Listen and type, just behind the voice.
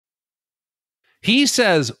He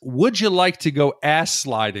says, "Would you like to go ass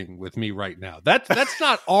sliding with me right now?" That's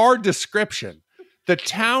not our description. The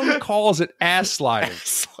town calls it ass sliding.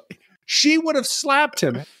 She would have slapped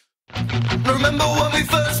him. Remember when we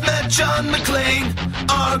first met John McClane?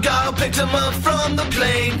 Argyle picked him up from the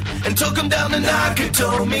plane and took him down the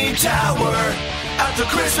Nakatomi Tower at the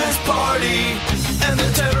Christmas party. And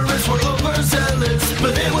the terrorists were overzealous,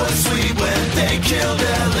 but it was sweet when they killed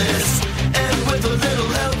Ellis. And with a little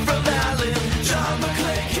help from Alan, John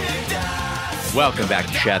McClane kicked ass. Welcome back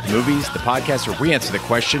to Shat The Movies, the podcast where we answer the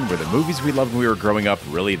question, were the movies we loved when we were growing up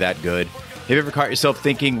really that good? Have you ever caught yourself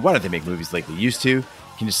thinking, why don't they make movies like they used to?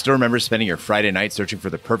 Can you still remember spending your Friday night searching for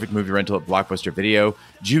the perfect movie rental at Blockbuster Video?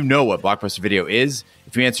 Do you know what Blockbuster Video is?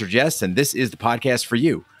 If you answered yes, then this is the podcast for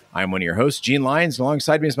you. I'm one of your hosts, Gene Lyons, and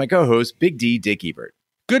alongside me is my co-host, Big D, Dick Ebert.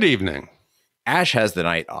 Good evening. Ash has the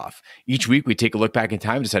night off. Each week, we take a look back in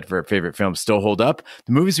time to decide if our favorite films still hold up.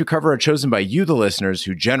 The movies we cover are chosen by you, the listeners,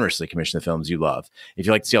 who generously commission the films you love. If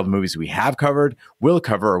you'd like to see all the movies we have covered, will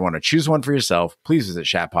cover, or want to choose one for yourself, please visit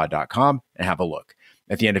shatpod.com and have a look.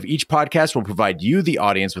 At the end of each podcast, we'll provide you, the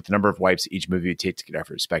audience, with the number of wipes each movie would take to get off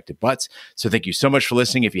your respective butts. So thank you so much for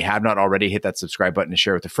listening. If you have not already, hit that subscribe button and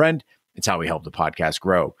share with a friend. It's how we help the podcast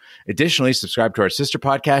grow. Additionally, subscribe to our sister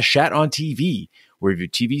podcast, Shat on TV, where we review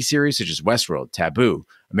TV series such as Westworld, Taboo,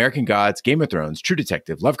 American Gods, Game of Thrones, True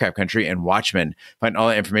Detective, Lovecraft Country, and Watchmen. Find all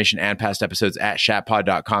the information and past episodes at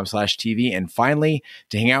shatpod.com/TV. And finally,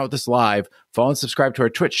 to hang out with us live, follow and subscribe to our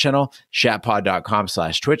Twitch channel,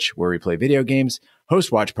 shatpod.com/Twitch, where we play video games,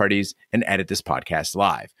 host watch parties, and edit this podcast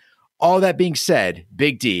live. All that being said,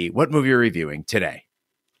 Big D, what movie are we reviewing today?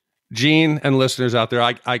 Gene and listeners out there,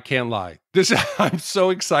 I can't lie. I'm so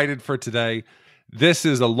excited for today. This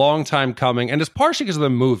is a long time coming, and it's partially because of the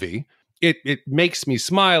movie. It makes me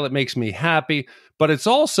smile, it makes me happy, but it's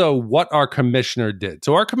also what our commissioner did.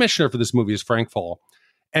 So our commissioner for this movie is Frank Fall,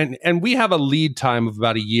 and we have a lead time of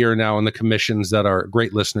about a year now in the commissions that are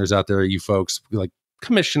great listeners out there, you folks, like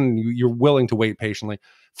commission, you're willing to wait patiently.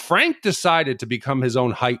 Frank decided to become his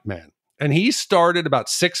own hype man. And he started about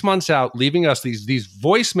 6 months out, leaving us these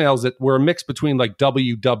voicemails that were a mix between like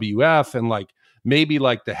WWF and like maybe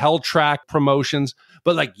like the Helltrack promotions,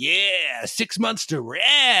 but like, yeah, 6 months to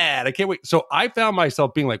Rad. I can't wait. So I found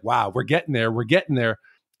myself being like, wow, we're getting there. We're getting there.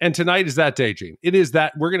 And tonight is that day, Gene. It is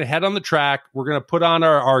that we're going to head on the track. We're going to put on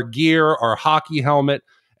our gear, our hockey helmet,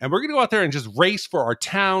 and we're going to go out there and just race for our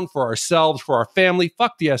town, for ourselves, for our family.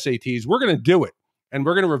 Fuck the SATs. We're going to do it. And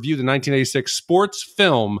we're going to review the 1986 sports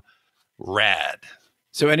film, Rad.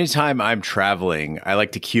 So anytime I'm traveling, I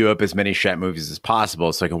like to queue up as many Shat movies as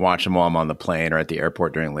possible so I can watch them while I'm on the plane or at the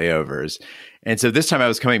airport during layovers. And so this time I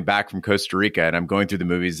was coming back from Costa Rica and I'm going through the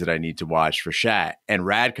movies that I need to watch for Shat, and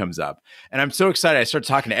Rad comes up. And I'm so excited. I start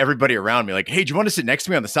talking to everybody around me like, hey, do you want to sit next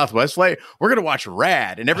to me on the Southwest flight? We're going to watch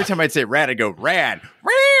Rad. And every time I'd say Rad, I'd go, Rad.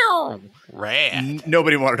 Rad.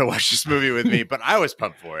 Nobody wanted to watch this movie with me, but I was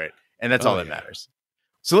pumped for it. And that's all that matters.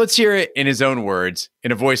 So let's hear it in his own words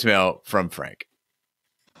in a voicemail from Frank.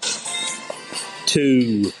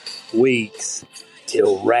 2 weeks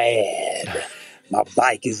till Rad. My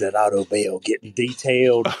bike is at Autobell getting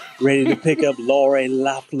detailed, ready to pick up Lori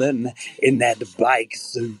Loughlin in that bike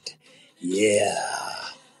suit. Yeah.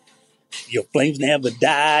 Your flames never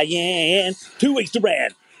dying. 2 weeks to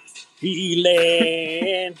Rad.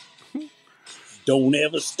 Feeling. Don't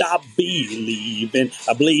ever stop believing.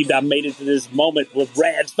 I believed I made it to this moment where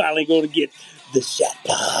Rad's finally going to get the Shat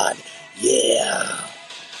Pod. Yeah.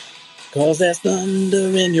 Cause there's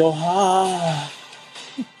thunder in your heart.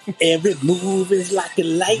 Every move is like a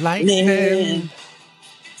lightning.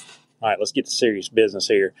 All right, let's get to serious business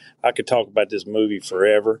here. I could talk about this movie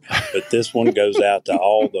forever, but this one goes out to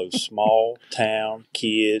all those small town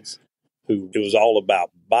kids who it was all about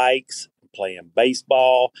bikes, playing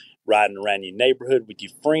baseball, riding around your neighborhood with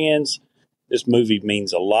your friends. This movie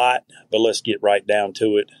means a lot, but let's get right down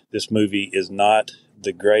to it. This movie is not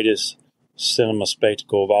the greatest cinema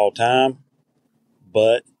spectacle of all time,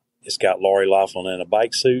 but it's got Lori Loughlin in a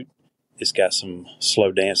bike suit. It's got some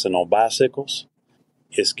slow dancing on bicycles.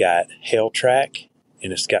 It's got Helltrack,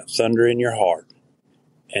 and it's got thunder in your heart.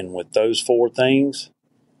 And with those 4 things,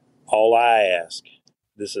 all I ask,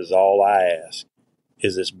 this is all I ask,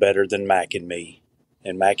 is it's better than Mac and Me.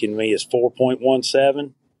 And Mac and Me is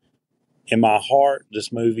 4.17. In my heart,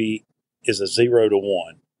 this movie is a 0 to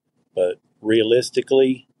 1. But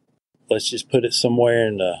realistically, let's just put it somewhere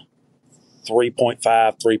in the 3.5,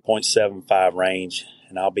 3.75 range,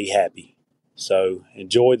 and I'll be happy. So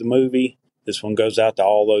enjoy the movie. This one goes out to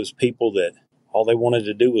all those people that all they wanted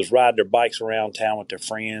to do was ride their bikes around town with their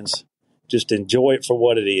friends. Just enjoy it for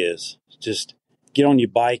what it is. Just Get on your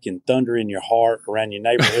bike and thunder in your heart around your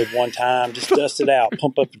neighborhood one time. Just dust it out.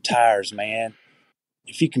 Pump up your tires, man.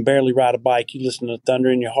 If you can barely ride a bike, you listen to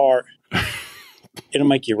thunder in your heart. It'll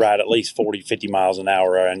make you ride at least 40, 50 miles an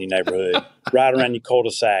hour around your neighborhood. Ride around your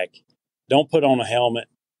cul-de-sac. Don't put on a helmet.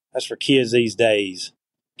 That's for kids these days.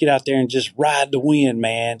 Get out there and just ride the wind,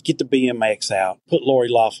 man. Get the BMX out. Put Lori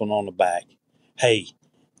Loughlin on the back. Hey,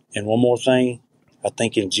 and one more thing. I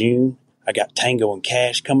think in June, I got Tango and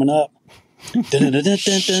Cash coming up. I'm thinking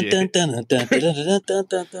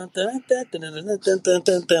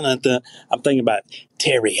about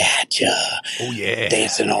Terry Hatcher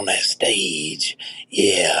dancing on that stage.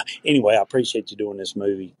 Yeah. Anyway, I appreciate you doing this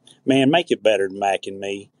movie. Man, make it better than Mac and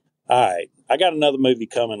Me. All right. I got another movie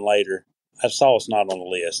coming later. I saw it's not on the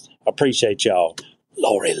list. I appreciate y'all.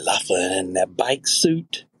 Lori Loughlin in that bike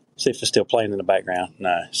suit. See if it's still playing in the background.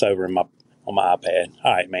 No, it's over on my iPad.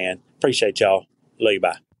 All right, man. Appreciate y'all. Love you.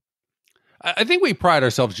 Bye. I think we pride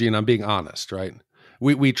ourselves, Gene, on being honest, right?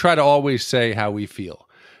 We try to always say how we feel.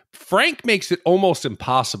 Frank makes it almost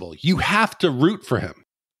impossible. You have to root for him.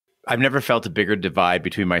 I've never felt a bigger divide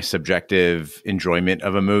between my subjective enjoyment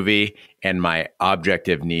of a movie and my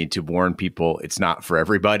objective need to warn people it's not for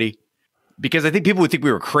everybody. Because I think people would think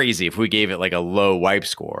we were crazy if we gave it like a low wipe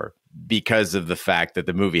score because of the fact that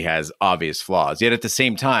the movie has obvious flaws. Yet at the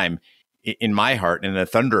same time, in my heart and in the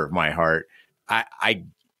thunder of my heart,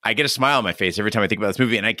 I get a smile on my face every time I think about this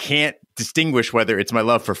movie, and I can't distinguish whether it's my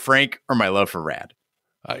love for Frank or my love for Rad.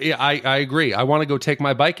 Yeah, I agree. I want to go take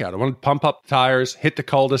my bike out. I want to pump up the tires, hit the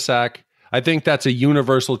cul-de-sac. I think that's a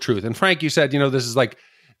universal truth. And Frank, you said, this is like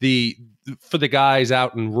for the guys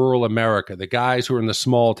out in rural America, the guys who are in the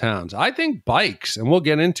small towns. I think bikes, and we'll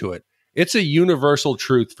get into it, it's a universal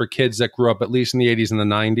truth for kids that grew up at least in the 80s and the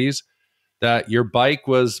 90s, that your bike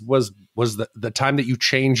was the time that you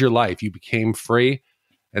changed your life. You became free.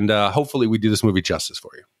 And hopefully we do this movie justice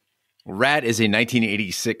for you. Rad is a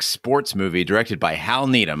 1986 sports movie directed by Hal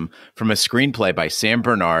Needham from a screenplay by Sam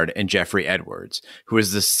Bernard and Jeffrey Edwards, who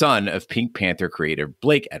is the son of Pink Panther creator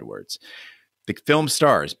Blake Edwards. The film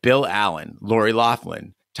stars Bill Allen, Lori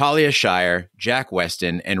Loughlin, Talia Shire, Jack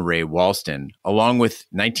Weston, and Ray Walston, along with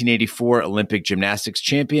 1984 Olympic gymnastics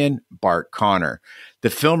champion Bart Connor. The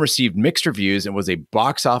film received mixed reviews and was a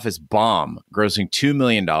box office bomb, grossing $2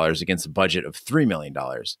 million against a budget of $3 million.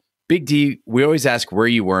 Big D, we always ask where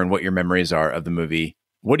you were and what your memories are of the movie.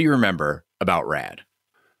 What do you remember about Rad?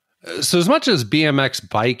 So as much as BMX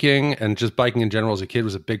biking and just biking in general as a kid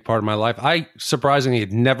was a big part of my life, I surprisingly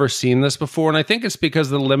had never seen this before. And I think it's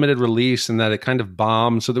because of the limited release and that it kind of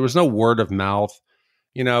bombed. So there was no word of mouth.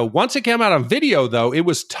 Once it came out on video, though, it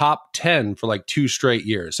was top 10 for like 2 straight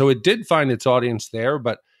years. So it did find its audience there.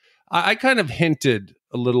 But I kind of hinted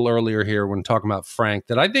a little earlier here when talking about Frank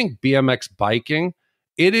that I think BMX biking,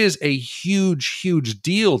 it is a huge, huge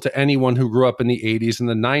deal to anyone who grew up in the 80s and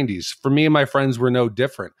the 90s. For me and my friends, were no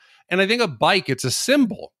different. And I think a bike, it's a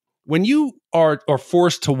symbol. When you are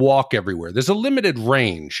forced to walk everywhere, there's a limited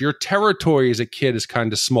range. Your territory as a kid is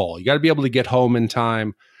kind of small. You got to be able to get home in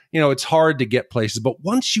time. It's hard to get places. But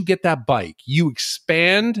once you get that bike, you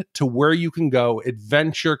expand to where you can go.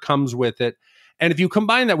 Adventure comes with it. And if you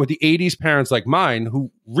combine that with the 80s parents like mine,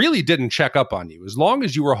 who really didn't check up on you, as long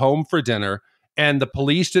as you were home for dinner and the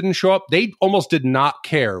police didn't show up, they almost did not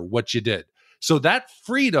care what you did. So that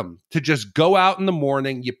freedom to just go out in the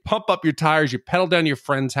morning, you pump up your tires, you pedal down to your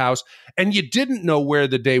friend's house, and you didn't know where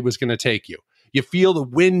the day was going to take you. You feel the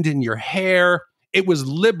wind in your hair. It was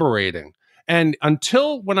liberating. And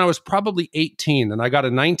until when I was probably 18 and I got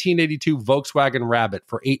a 1982 Volkswagen Rabbit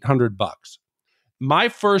for $800, my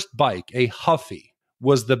first bike, a Huffy,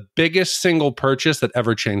 was the biggest single purchase that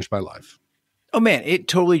ever changed my life. Oh man, it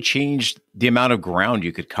totally changed the amount of ground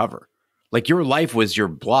you could cover. Like your life was your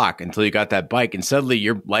block until you got that bike, and suddenly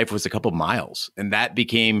your life was a couple miles, and that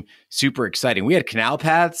became super exciting. We had canal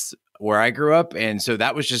paths where I grew up, and so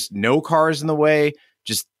that was just no cars in the way.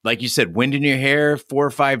 Just like you said, wind in your hair, 4 or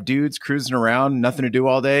 5 dudes cruising around, nothing to do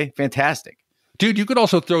all day. Fantastic. Dude, you could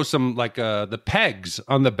also throw some like the pegs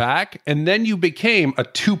on the back, and then you became a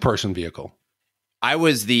 2-person vehicle. I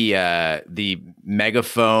was the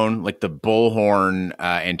megaphone, like the bullhorn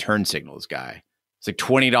and turn signals guy. It's like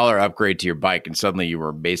 $20 upgrade to your bike, and suddenly you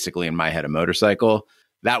were basically, in my head, a motorcycle.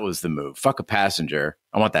 That was the move. Fuck a passenger.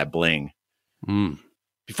 I want that bling.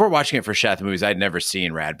 Before watching it for Shat The Movies, I'd never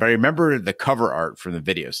seen Rad, but I remember the cover art from the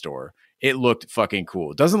video store. It looked fucking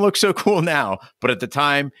cool. It doesn't look so cool now, but at the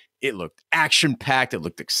time, it looked action-packed. It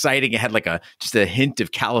looked exciting. It had like just a hint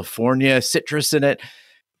of California citrus in it.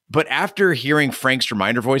 But after hearing Frank's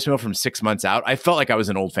reminder voicemail from 6 months out, I felt like I was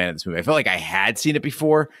an old fan of this movie. I felt like I had seen it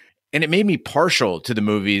before. And it made me partial to the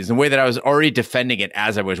movies in the way that I was already defending it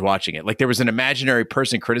as I was watching it. Like there was an imaginary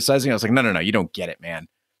person criticizing. I was like, no, you don't get it, man.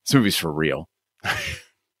 This movie's for real.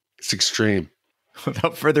 It's extreme.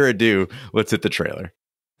 Without further ado, let's hit the trailer.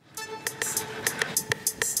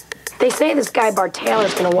 They say this guy Bart Taylor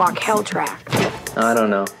is going to walk Helltrack. I don't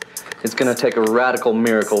know. It's going to take a radical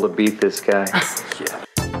miracle to beat this guy. Yeah.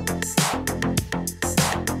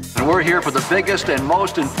 And we're here for the biggest and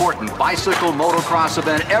most important bicycle motocross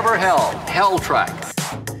event ever held, Helltrack.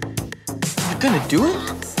 You're gonna do it?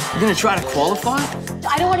 You're gonna try to qualify?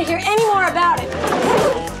 I don't want to hear any more about it.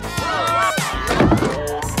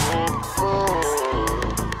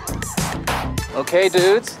 Okay,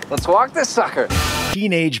 dudes, let's walk this sucker.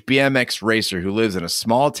 Teenage BMX racer who lives in a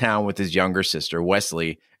small town with his younger sister,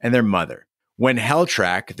 Wesley, and their mother. When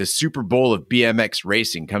Helltrack, the Super Bowl of BMX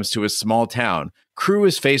racing, comes to a small town, Cru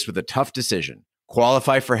is faced with a tough decision: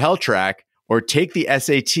 qualify for Helltrack or take the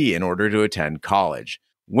SAT in order to attend college.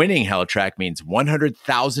 Winning Helltrack means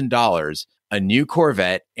 $100,000, a new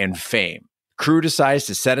Corvette, and fame. Cru decides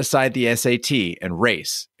to set aside the SAT and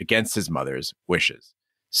race against his mother's wishes.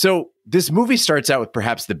 So this movie starts out with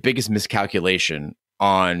perhaps the biggest miscalculation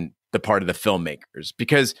on the part of the filmmakers,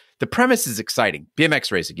 because the premise is exciting.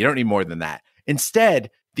 BMX racing, you don't need more than that.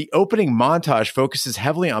 Instead, the opening montage focuses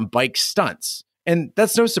heavily on bike stunts. And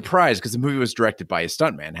that's no surprise because the movie was directed by a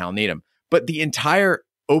stuntman, Hal Needham. But the entire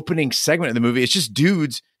opening segment of the movie is just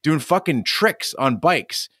dudes doing fucking tricks on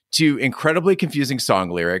bikes to incredibly confusing song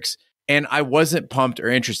lyrics. And I wasn't pumped or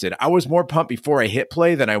interested. I was more pumped before I hit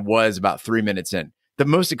play than I was about 3 minutes in. The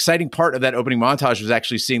most exciting part of that opening montage was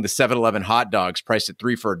actually seeing the 7-Eleven hot dogs priced at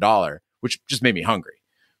 $3 for $1, which just made me hungry.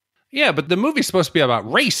 Yeah, but the movie's supposed to be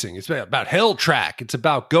about racing. It's about Helltrack. It's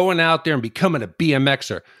about going out there and becoming a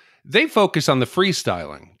BMXer. They focus on the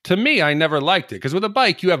freestyling. To me, I never liked it because with a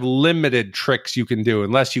bike, you have limited tricks you can do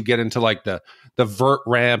unless you get into like the vert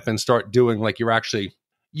ramp and start doing like you're actually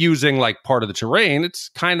using like part of the terrain. It's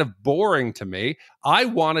kind of boring to me. I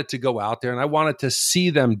wanted to go out there and I wanted to see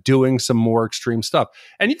them doing some more extreme stuff.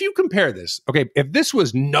 And if you compare this, okay, if this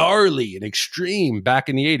was gnarly and extreme back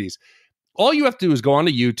in the 80s, all you have to do is go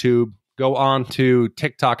onto YouTube, go on to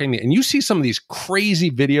TikTok, and you see some of these crazy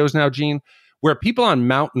videos now, Gene, where people on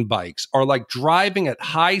mountain bikes are like driving at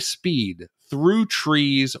high speed through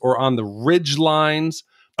trees or on the ridge lines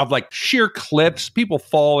of like sheer cliffs, people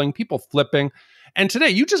falling, people flipping. And today,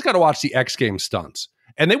 you just got to watch the X Games stunts,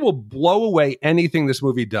 and they will blow away anything this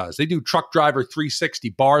movie does. They do truck driver 360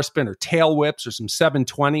 bar spin or tail whips or some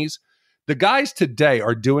 720s. The guys today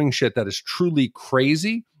are doing shit that is truly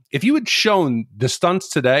crazy. If you had shown the stunts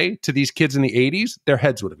today to these kids in the 80s, their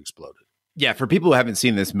heads would have exploded. Yeah, for people who haven't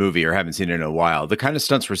seen this movie or haven't seen it in a while, the kind of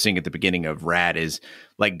stunts we're seeing at the beginning of Rad is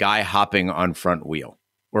like guy hopping on front wheel,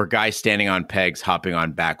 or guy standing on pegs hopping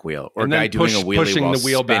on back wheel, or guy doing a wheelie pushing while the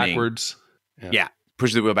wheel spinning backwards. Yeah,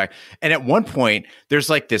 push the wheel back. And at one point, there's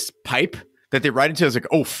like this pipe that they ride into. It's like,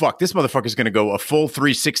 oh, fuck, this motherfucker's going to go a full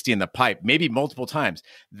 360 in the pipe, maybe multiple times.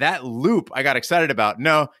 That loop I got excited about.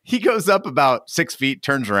 No, he goes up about 6 feet,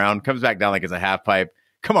 turns around, comes back down like it's a half pipe.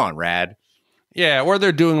 Come on, Rad. Yeah, or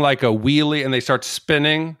they're doing like a wheelie and they start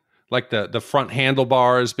spinning like the front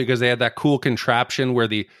handlebars because they had that cool contraption where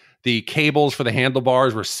the cables for the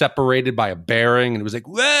handlebars were separated by a bearing. And it was like,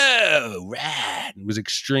 whoa, Rad. It was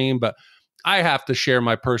extreme, but I have to share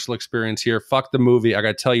my personal experience here. Fuck the movie. I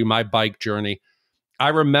got to tell you my bike journey. I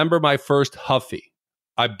remember my first Huffy.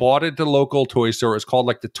 I bought it at the local toy store. It was called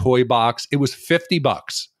like the Toy Box. It was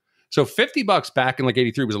 $50. So $50 back in like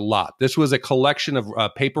 83 was a lot. This was a collection of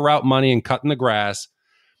paper route money and cutting the grass.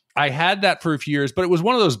 I had that for a few years, but it was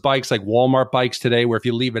one of those bikes like Walmart bikes today where if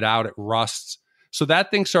you leave it out, it rusts. So that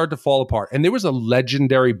thing started to fall apart. And there was a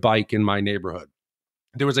legendary bike in my neighborhood.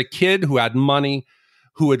 There was a kid who had money,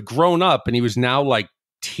 who had grown up, and he was now like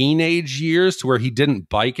teenage years to where he didn't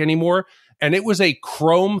bike anymore. And it was a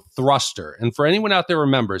chrome thruster. And for anyone out there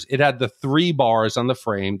remembers, it had the 3 bars on the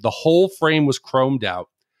frame. The whole frame was chromed out.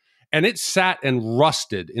 And it sat and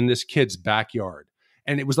rusted in this kid's backyard.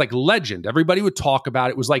 And it was like legend. Everybody would talk about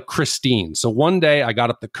it. It was like Christine. So one day I got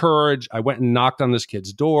up the courage. I went and knocked on this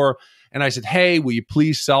kid's door. And I said, hey, will you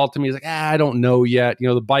please sell it to me? He's like, I don't know yet. You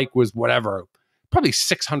know, the bike was whatever, probably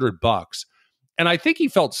 $600. And I think he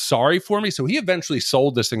felt sorry for me. So he eventually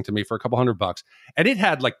sold this thing to me for a couple $100. And it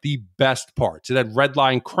had like the best parts. It had red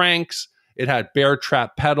line cranks. It had bear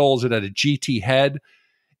trap pedals. It had a GT head.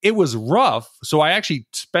 It was rough. So I actually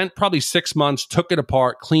spent probably 6 months, took it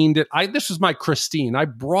apart, cleaned it. This was my Christine. I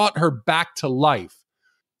brought her back to life.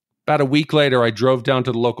 About a week later, I drove down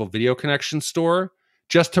to the local Video Connection store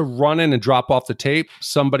just to run in and drop off the tape.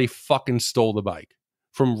 Somebody fucking stole the bike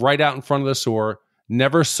from right out in front of the store.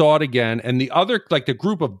 never saw it again. And the other, like the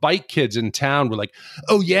group of bike kids in town were like,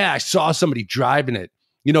 oh yeah, I saw somebody driving it.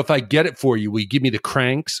 You know, if I get it for you, will you give me the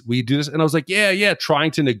cranks? Will you do this? And I was like, yeah,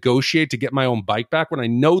 trying to negotiate to get my own bike back when I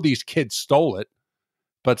know these kids stole it.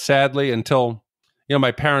 But sadly, until, you know,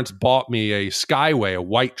 my parents bought me a Skyway, a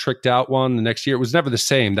white tricked out one the next year, it was never the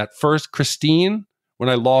same. That first Christine, when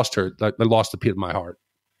I lost her, I lost the beat of my heart.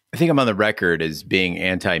 I think I'm on the record as being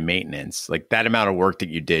anti-maintenance. Like that amount of work that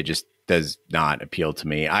you did just does not appeal to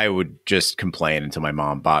me. I would just complain until my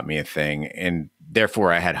mom bought me a thing. And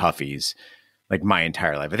therefore I had Huffies like my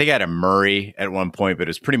entire life. I think I had a Murray at one point, but it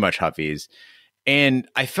was pretty much Huffies. And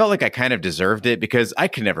I felt like I kind of deserved it because I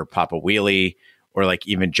could never pop a wheelie or like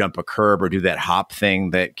even jump a curb or do that hop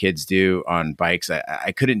thing that kids do on bikes.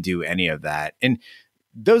 I couldn't do any of that. And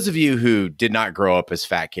those of you who did not grow up as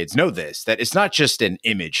fat kids know this, that it's not just an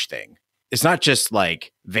image thing. It's not just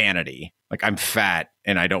like vanity. Like I'm fat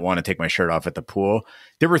and I don't want to take my shirt off at the pool.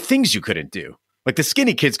 There were things you couldn't do. Like the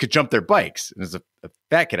skinny kids could jump their bikes. And as a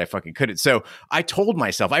fat kid, I fucking couldn't. So I told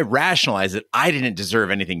myself, I rationalized that I didn't deserve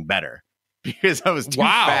anything better because I was too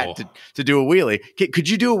fat to do a wheelie. Could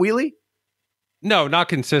you do a wheelie? No, not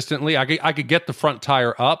consistently. I could get the front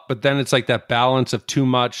tire up, but then it's like that balance of too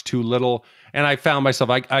much, too little. And I found myself,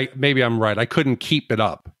 I maybe I'm right. I couldn't keep it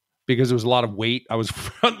up because there was a lot of weight. I was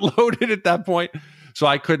front loaded at that point. So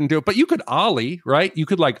I couldn't do it. But you could ollie, right? You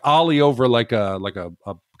could like ollie over like a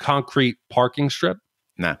concrete parking strip.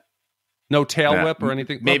 Nah. No tail whip or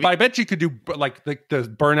anything. Maybe. But I bet you could do like the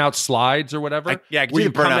burnout slides or whatever. I could where do you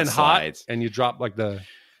the come burnout in slides. hot and you drop like the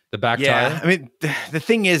back tire. I mean, the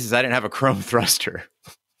thing is I didn't have a chrome thruster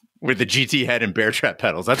with the GT head and bear trap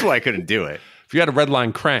pedals. That's why I couldn't do it. If you had a red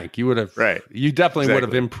line crank, you would have. Right. You definitely would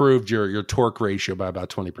have improved your torque ratio by about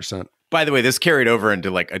 20%. By the way, this carried over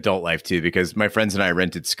into like adult life too, because my friends and I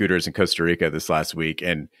rented scooters in Costa Rica this last week,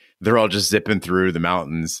 and they're all just zipping through the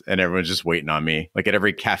mountains, and everyone's just waiting on me. Like at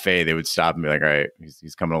every cafe, they would stop and be like, "All right,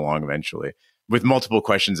 he's coming along eventually," with multiple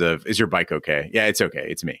questions of, "Is your bike okay?" "Yeah, it's okay.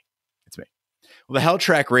 It's me. It's me." Well, the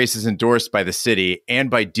Helltrack race is endorsed by the city and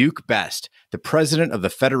by Duke Best, the president of the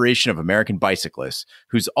Federation of American Bicyclists,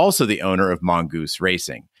 who's also the owner of Mongoose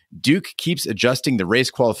Racing. Duke keeps adjusting the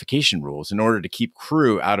race qualification rules in order to keep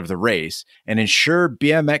Cru out of the race and ensure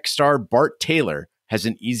BMX star Bart Taylor has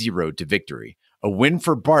an easy road to victory. A win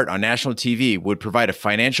for Bart on national TV would provide a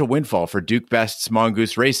financial windfall for Duke Best's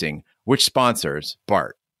Mongoose Racing, which sponsors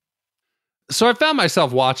Bart. So I found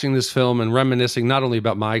myself watching this film and reminiscing not only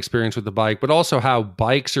about my experience with the bike, but also how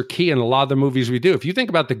bikes are key in a lot of the movies we do. If you think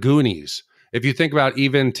about the Goonies, if you think about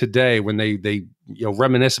even today when they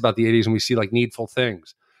reminisce about the 80s and we see like Needful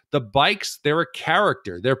Things, the bikes, they're a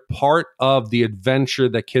character. They're part of the adventure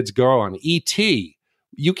that kids go on. E.T.,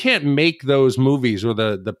 you can't make those movies or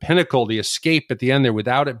the pinnacle, the escape at the end there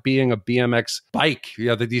without it being a BMX bike. You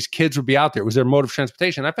know, that these kids would be out there. It was their mode of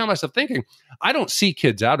transportation. I found myself thinking, I don't see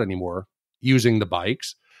kids out anymore using the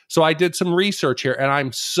bikes. So I did some research here, and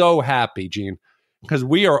I'm so happy, Gene, because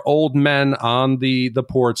we are old men on the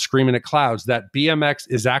porch screaming at clouds that BMX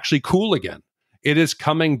is actually cool again. It is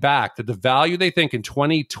coming back. That the value they think in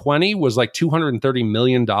 2020 was like $230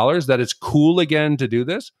 million, that it's cool again to do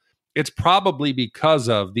this. It's probably because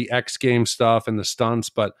of the X Games stuff and the stunts,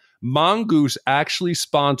 but Mongoose actually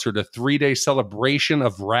sponsored a 3-day celebration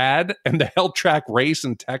of Rad and the Helltrack race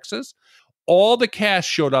in Texas. All the cast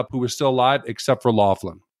showed up who was still alive except for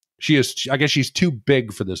Loughlin. I guess she's too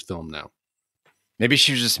big for this film now. Maybe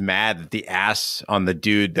she was just mad that the ass on the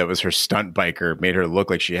dude that was her stunt biker made her look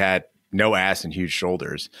like she had no ass and huge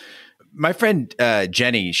shoulders. My friend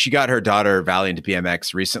Jenny, she got her daughter Valley into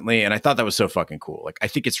BMX recently, and I thought that was so fucking cool. Like, I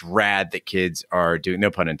think it's rad that kids are doing,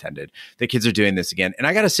 no pun intended, that kids are doing this again. And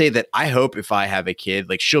I got to say that I hope if I have a kid,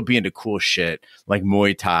 like she'll be into cool shit like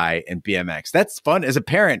Muay Thai and BMX. That's fun as a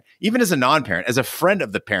parent, even as a non-parent, as a friend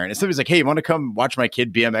of the parent. If somebody's like, hey, you want to come watch my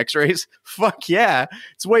kid BMX race? Fuck yeah.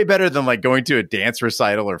 It's way better than like going to a dance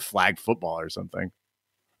recital or flag football or something.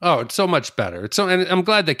 Oh, it's so much better. And I'm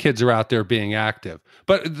glad that kids are out there being active.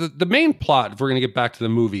 But the main plot, if we're going to get back to the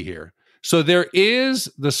movie here. So there is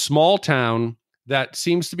the small town that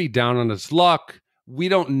seems to be down on its luck. We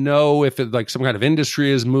don't know if it like some kind of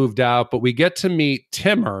industry has moved out, but we get to meet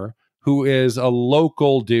Timmer, who is a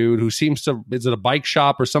local dude who seems to, is it a bike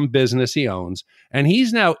shop or some business he owns? And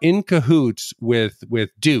he's now in cahoots with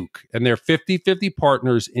Duke, and they're 50-50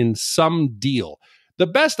 partners in some deal. The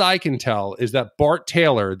best I can tell is that Bart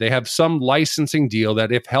Taylor, they have some licensing deal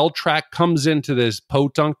that if Helltrack comes into this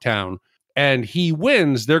podunk town and he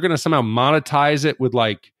wins, they're going to somehow monetize it with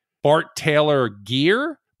like Bart Taylor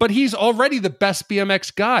gear. But he's already the best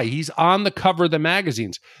BMX guy. He's on the cover of the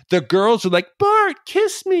magazines. The girls are like, Bart,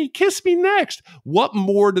 kiss me next. What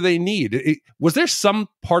more do they need? Was there some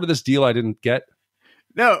part of this deal I didn't get?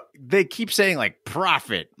 No, they keep saying like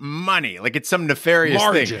profit, money, like it's some nefarious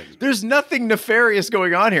Margin. thing. There's nothing nefarious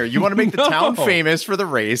going on here. You want to make the town famous for the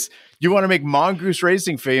race. You want to make Mongoose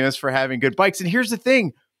Racing famous for having good bikes. And here's the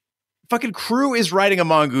thing. Fucking Cru is riding a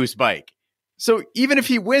Mongoose bike. So even if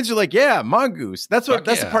he wins, you're like, yeah, Mongoose. That's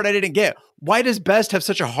the part I didn't get. Why does Best have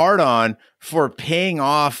such a hard on for paying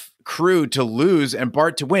off Cru to lose and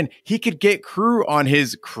Bart to win? He could get Cru on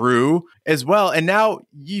his crew as well. And now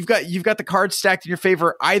you've got the cards stacked in your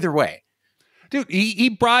favor either way. Dude, he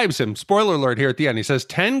bribes him. Spoiler alert here at the end. He says,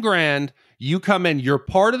 10 grand, you come in, you're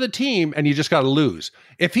part of the team, and you just got to lose.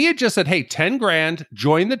 If he had just said, hey, 10 grand,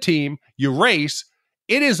 join the team, you race,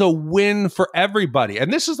 it is a win for everybody.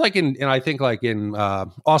 And this is like in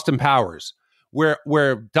Austin Powers,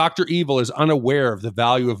 where Dr. Evil is unaware of the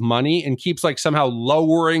value of money and keeps like somehow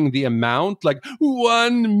lowering the amount, like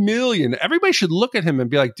 1 million. Everybody should look at him and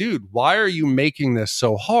be like, dude, why are you making this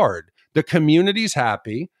so hard? The community's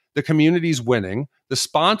happy. The community's winning. The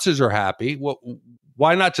sponsors are happy. Well,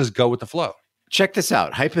 why not just go with the flow? Check this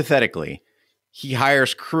out. Hypothetically, he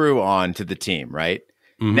hires Cru on to the team, right?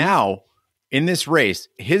 Mm-hmm. Now, in this race,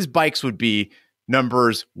 his bikes would be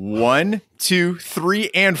numbers 1, 2, 3,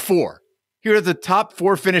 and 4. Here are the top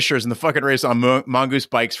 4 finishers in the fucking race on Mongoose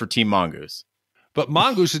bikes for Team Mongoose. But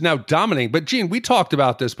Mongoose is now dominating. But Gene, we talked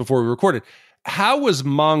about this before we recorded. How was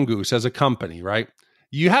Mongoose as a company, right?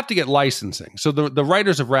 You have to get licensing. So the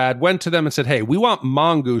writers of Rad went to them and said, hey, we want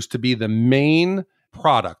Mongoose to be the main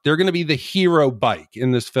product. They're going to be the hero bike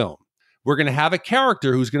in this film. We're going to have a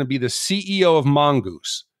character who's going to be the CEO of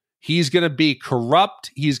Mongoose. He's going to be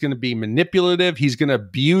corrupt. He's going to be manipulative. He's going to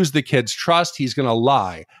abuse the kid's trust. He's going to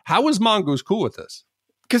lie. How is Mongoose cool with this?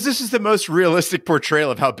 Because this is the most realistic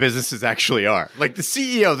portrayal of how businesses actually are. Like the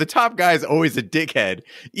CEO, the top guy is always a dickhead,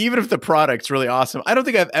 even if the product's really awesome. I don't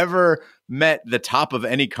think I've ever met the top of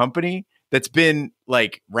any company that's been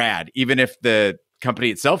like Rad, even if the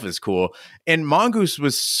company itself is cool. And Mongoose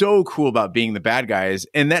was so cool about being the bad guys.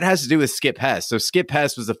 And that has to do with Skip Hess. So Skip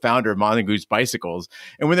Hess was the founder of Mongoose Bicycles.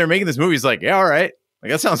 And when they're making this movie, he's like, yeah, all right.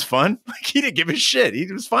 Like, that sounds fun. Like, he didn't give a shit. He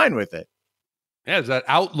was fine with it. Yeah, it's that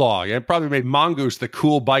outlaw. It probably made Mongoose the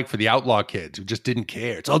cool bike for the outlaw kids who just didn't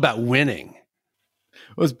care. It's all about winning.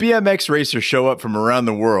 Well, as BMX racers show up from around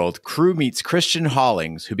the world, Cru meets Christian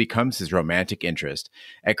Hollings, who becomes his romantic interest.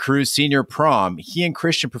 At Cru's senior prom, he and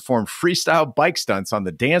Christian perform freestyle bike stunts on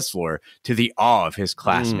the dance floor to the awe of his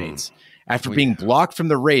classmates. After being blocked from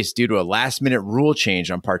the race due to a last-minute rule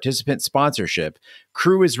change on participant sponsorship,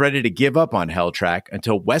 Cru is ready to give up on Helltrack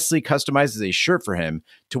until Wesley customizes a shirt for him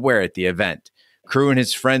to wear at the event. Cru and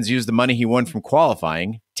his friends use the money he won from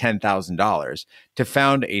qualifying, $10,000, to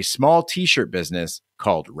found a small t-shirt business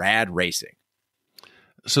called Rad Racing.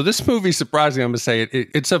 So this movie, surprisingly, I'm going to say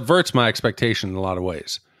it subverts my expectation in a lot of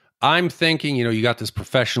ways. I'm thinking, you got this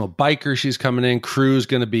professional biker, she's coming in, Cru's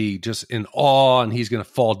going to be just in awe, and he's going to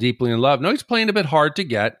fall deeply in love. No, he's playing a bit hard to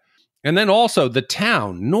get. And then also the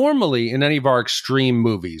town, normally in any of our extreme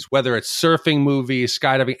movies, whether it's surfing movies,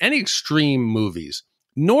 skydiving, any extreme movies,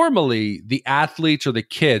 normally the athletes or the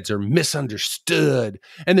kids are misunderstood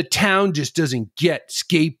and the town just doesn't get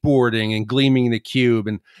skateboarding and gleaming in the cube,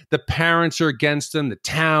 and the parents are against them, the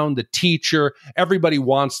town, the teacher, everybody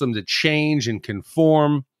wants them to change and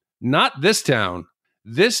conform. Not this town.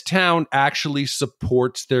 This town actually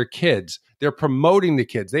supports their kids. They're promoting the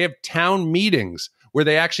kids. They have town meetings where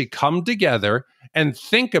they actually come together and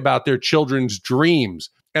think about their children's dreams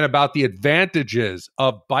and about the advantages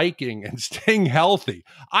of biking and staying healthy.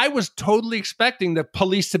 I was totally expecting the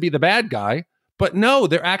police to be the bad guy, but no,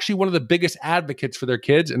 they're actually one of the biggest advocates for their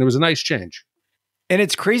kids, and it was a nice change. And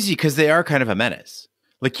it's crazy because they are kind of a menace.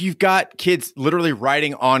 Like, you've got kids literally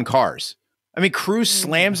riding on cars. I mean, Cru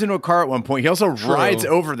slams into a car at one point. He also rides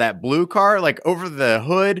over that blue car, like over the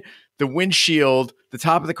hood, the windshield, the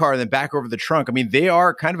top of the car, and then back over the trunk. I mean, they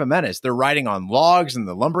are kind of a menace. They're riding on logs in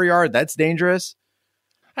the lumberyard. That's dangerous.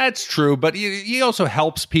 That's true, but he also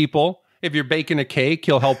helps people. If you're baking a cake,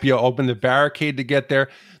 he'll help you open the barricade to get there.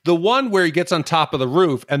 The one where he gets on top of the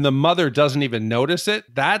roof and the mother doesn't even notice it,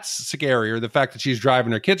 that's scarier, the fact that she's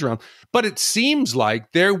driving her kids around. But it seems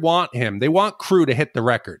like they want him. They want Cru to hit the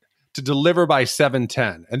record, to deliver by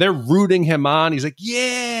 7:10. And they're rooting him on. He's like,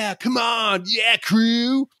 yeah, come on. Yeah,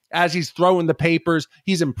 Cru. As he's throwing the papers,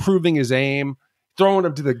 he's improving his aim, throwing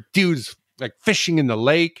them to the dudes like fishing in the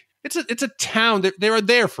lake. It's a town that they are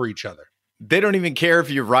there for each other. They don't even care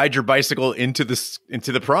if you ride your bicycle into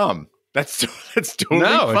the prom. That's totally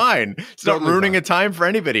No, fine. It's not totally ruining fine. a time for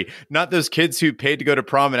anybody. Not those kids who paid to go to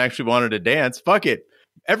prom and actually wanted to dance. Fuck it.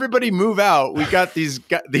 Everybody move out. We got these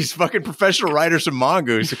fucking professional riders from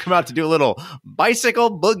Mongoose who come out to do a little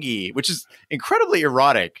bicycle boogie, which is incredibly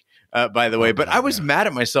erotic, by the way. But I was mad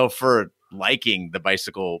at myself for liking the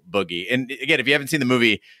bicycle boogie. And again, if you haven't seen the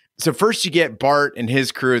movie, so first you get Bart and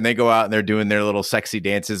his crew, and they go out and they're doing their little sexy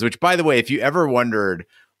dances, which, by the way, if you ever wondered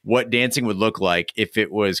what dancing would look like if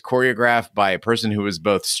it was choreographed by a person who was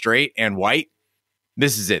both straight and white,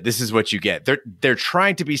 this is it. This is what you get. They're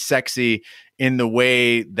trying to be sexy in the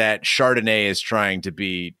way that Chardonnay is trying to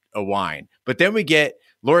be a wine. But then we get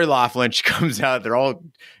Lori Loughlin. She comes out. They're all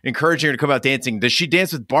encouraging her to come out dancing. Does she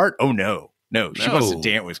dance with Bart? Oh, no. No, she wants to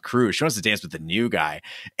dance with Cru. She wants to dance with the new guy.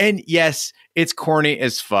 And yes, it's corny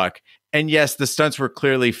as fuck. And yes, the stunts were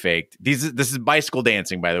clearly faked. This is bicycle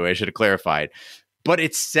dancing, by the way. I should have clarified. But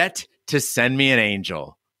it's set to Send Me an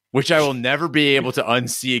Angel, which I will never be able to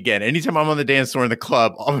unsee again. Anytime I'm on the dance floor in the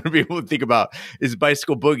club, all I'm going to be able to think about is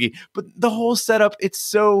Bicycle Boogie. But the whole setup, it's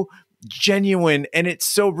so genuine and it's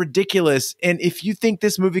so ridiculous. And if you think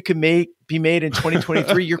this movie could be made in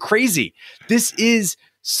 2023, you're crazy. This is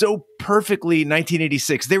so perfectly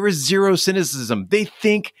 1986. There was zero cynicism. They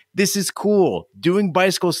think this is cool, doing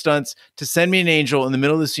bicycle stunts to Send Me an Angel in the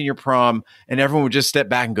middle of the senior prom, and everyone would just step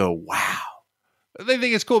back and go, wow. They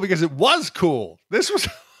think it's cool because it was cool. This was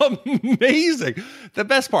amazing. The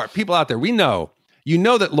best part, people out there, you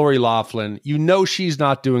know that Lori Loughlin, she's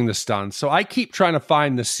not doing the stunts. So I keep trying to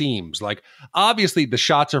find the seams. Like, obviously the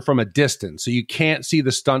shots are from a distance, so you can't see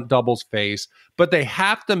the stunt double's face, but they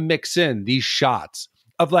have to mix in these shots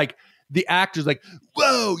of like the actors like,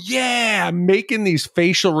 whoa, yeah, making these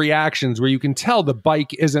facial reactions where you can tell the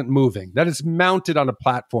bike isn't moving, that it's mounted on a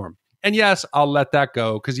platform. And yes, I'll let that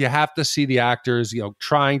go because you have to see the actors,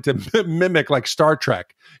 trying to mimic like Star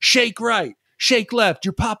Trek. Shake right, shake left,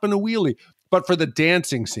 you're popping a wheelie. But for the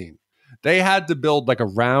dancing scene, they had to build like a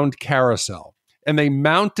round carousel and they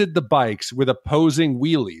mounted the bikes with opposing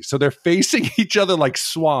wheelies. So they're facing each other like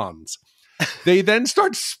swans. They then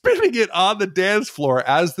start spinning it on the dance floor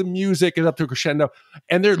as the music is up to a crescendo.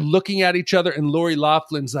 And they're looking at each other and Lori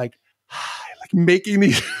Loughlin's like making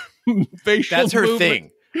these facial That's her movements.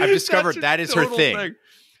 thing. I've discovered that is her thing.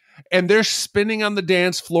 And they're spinning on the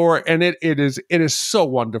dance floor, and it is so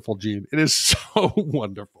wonderful, Gene. It is so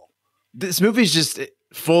wonderful. This movie is just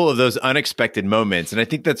full of those unexpected moments, and I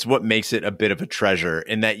think that's what makes it a bit of a treasure,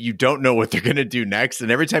 in that you don't know what they're going to do next, and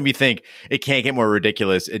every time you think it can't get more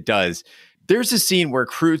ridiculous, it does. There's a scene where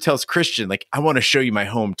Cru tells Christian, like, I want to show you my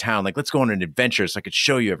hometown. Like, let's go on an adventure so I could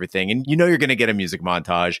show you everything. And you're going to get a music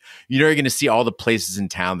montage. You're going to see all the places in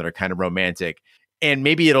town that are kind of romantic. And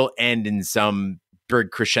maybe it'll end in some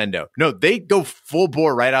big crescendo. No, they go full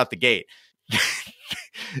bore right out the gate.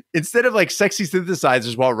 Instead of like sexy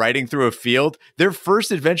synthesizers while riding through a field, their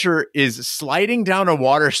first adventure is sliding down a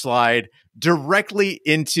water slide directly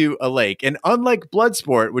into a lake. And unlike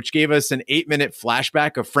Bloodsport, which gave us an 8-minute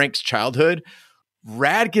flashback of Frank's childhood,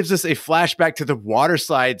 Rad gives us a flashback to the water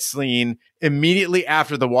slide scene immediately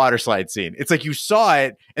after the water slide scene. It's like you saw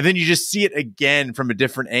it and then you just see it again from a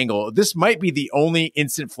different angle. This might be the only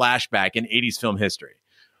instant flashback in 80s film history.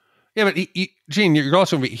 Yeah, but Gene, you're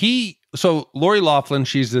also so Lori Loughlin,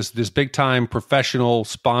 she's this big time professional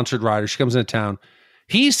sponsored rider. She comes into town.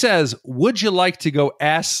 He says, "Would you like to go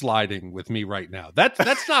ass sliding with me right now?"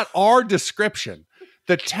 That's not our description.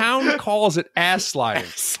 The town calls it ass sliding.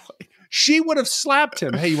 She would have slapped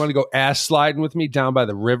him. Hey, you want to go ass sliding with me down by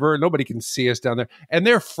the river? Nobody can see us down there. And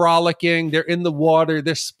they're frolicking. They're in the water.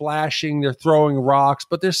 They're splashing. They're throwing rocks.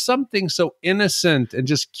 But there's something so innocent and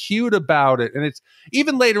just cute about it. And it's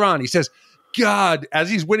even later on, he says, God, as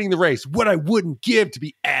he's winning the race, what I wouldn't give to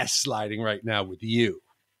be ass sliding right now with you.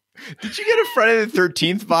 Did you get a Friday the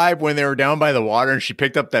 13th vibe when they were down by the water and she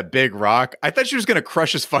picked up that big rock? I thought she was going to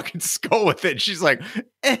crush his fucking skull with it. She's like,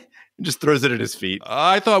 just throws it at his feet.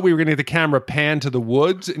 I thought we were going to get the camera pan to the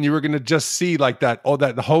woods and you were going to just see like that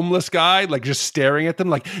homeless guy, like just staring at them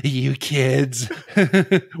like, you kids,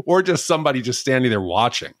 or just somebody just standing there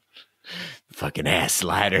watching. Fucking ass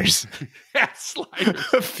sliders. Ass sliders.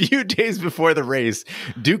 A few days before the race,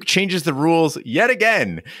 Duke changes the rules yet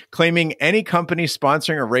again, claiming any company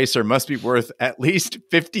sponsoring a racer must be worth at least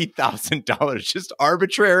 $50,000. Just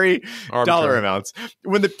arbitrary dollar amounts.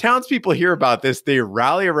 When the townspeople hear about this, they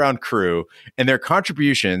rally around Cru, and their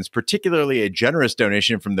contributions, particularly a generous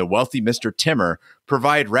donation from the wealthy Mr. Timmer,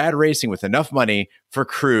 provide Rad Racing with enough money for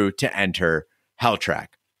Cru to enter Helltrack.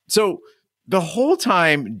 So the whole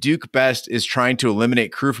time Duke Best is trying to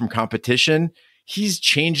eliminate Cru from competition, he's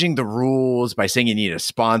changing the rules by saying you need a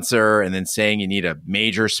sponsor and then saying you need a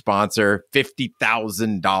major sponsor,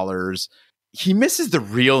 $50,000. He misses the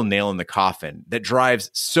real nail in the coffin that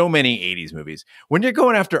drives so many 80s movies. When you're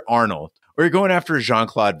going after Arnold or you're going after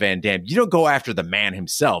Jean-Claude Van Damme, you don't go after the man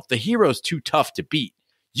himself. The hero's too tough to beat.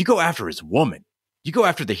 You go after his woman. You go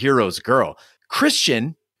after the hero's girl.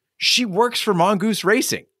 Christian, she works for Mongoose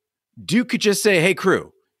Racing. Duke could just say, hey,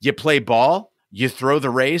 Cru, you play ball, you throw the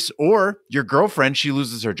race, or your girlfriend, she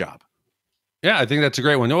loses her job. Yeah, I think that's a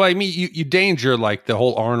great one. No, I mean, you danger like the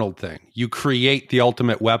whole Arnold thing. You create the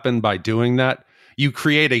ultimate weapon by doing that. You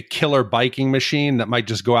create a killer biking machine that might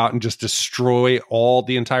just go out and just destroy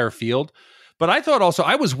the entire field. But I thought also,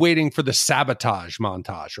 I was waiting for the sabotage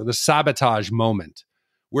montage or the sabotage moment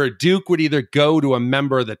where Duke would either go to a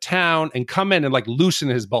member of the town and come in and like loosen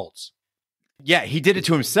his bolts. Yeah, he did it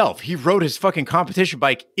to himself. He rode his fucking competition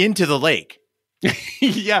bike into the lake.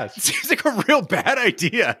 Yes. Seems like a real bad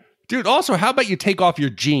idea. Dude, also, how about you take off your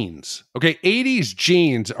jeans? Okay, 80s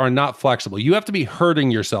jeans are not flexible. You have to be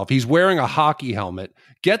hurting yourself. He's wearing a hockey helmet.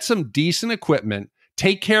 Get some decent equipment.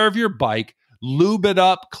 Take care of your bike. Lube it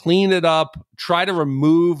up. Clean it up. Try to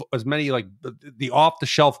remove as many like the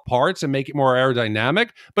off-the-shelf parts and make it more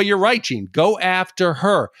aerodynamic. But you're right, Gene. Go after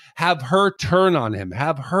her. Have her turn on him.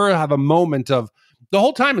 Have her have a moment of... The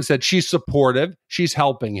whole time it said she's supportive. She's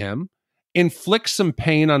helping him. Inflict some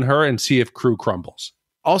pain on her and see if Cru crumbles.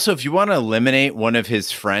 Also, if you want to eliminate one of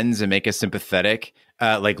his friends and make us sympathetic,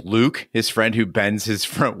 like Luke, his friend who bends his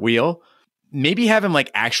front wheel, maybe have him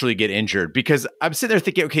like actually get injured, because I'm sitting there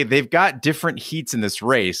thinking, okay, they've got different heats in this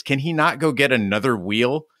race. Can he not go get another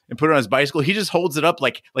wheel and put it on his bicycle? He just holds it up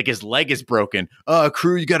like his leg is broken. Oh,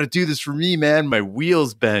 Cru, you got to do this for me, man. My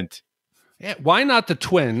wheel's bent. Yeah, why not the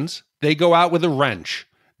twins? They go out with a wrench.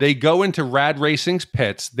 They go into Rad Racing's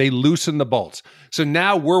pits. They loosen the bolts. So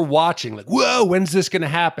now we're watching like, whoa, when's this going to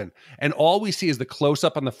happen? And all we see is the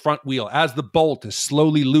close-up on the front wheel as the bolt is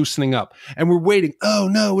slowly loosening up. And we're waiting. Oh,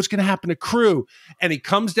 no, what's going to happen to Cru? And he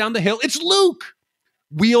comes down the hill. It's Luke.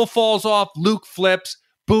 Wheel falls off. Luke flips.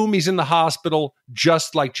 Boom, he's in the hospital,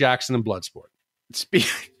 just like Jackson in Bloodsport.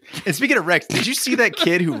 And speaking of wrecks, did you see that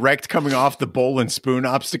kid who wrecked coming off the bowl and spoon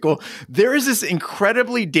obstacle? There is this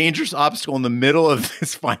incredibly dangerous obstacle in the middle of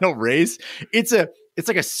this final race. It's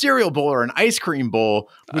like a cereal bowl or an ice cream bowl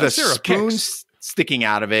with a spoon sticking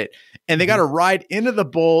out of it. And they got to ride into the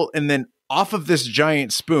bowl and then off of this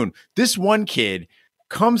giant spoon. This one kid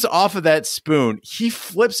comes off of that spoon. He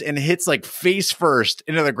flips and hits like face first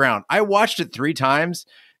into the ground. I watched it 3 times.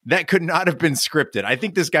 That could not have been scripted. I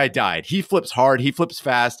think this guy died. He flips hard. He flips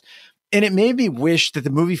fast. And it made me wish that the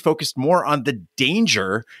movie focused more on the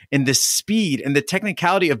danger and the speed and the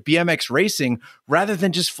technicality of BMX racing rather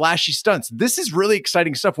than just flashy stunts. This is really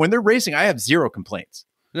exciting stuff. When they're racing, I have 0 complaints.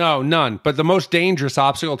 No, none. But the most dangerous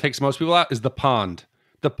obstacle that takes most people out is the pond.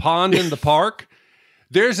 The pond in the park.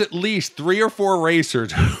 There's at least 3 or 4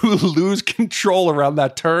 racers who lose control around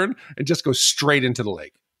that turn and just go straight into the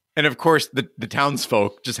lake. And of course, the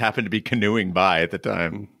townsfolk just happened to be canoeing by at the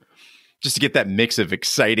time, just to get that mix of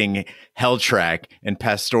exciting Helltrack and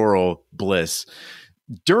pastoral bliss.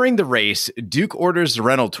 During the race, Duke orders the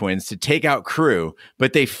Reynolds twins to take out Cru,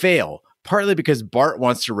 but they fail, partly because Bart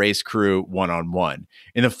wants to race Cru one-on-one.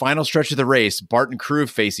 In the final stretch of the race, Bart and Cru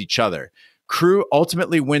face each other. Cru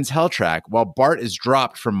ultimately wins Helltrack, while Bart is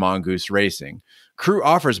dropped from Mongoose Racing. Cru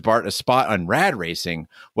offers Bart a spot on Rad Racing,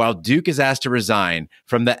 while Duke is asked to resign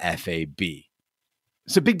from the FAB.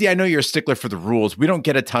 So, Big D, I know you're a stickler for the rules. We don't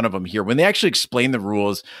get a ton of them here. When they actually explain the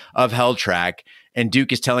rules of Helltrack, and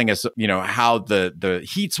Duke is telling us, you know, how the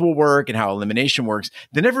heats will work and how elimination works,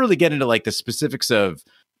 they never really get into like the specifics of,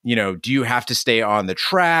 you know, do you have to stay on the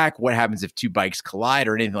track? What happens if 2 bikes collide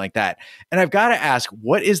or anything like that? And I've got to ask,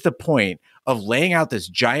 what is the point of laying out this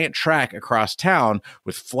giant track across town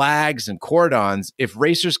with flags and cordons if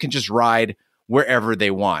racers can just ride wherever they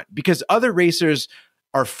want? Because other racers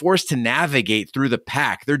are forced to navigate through the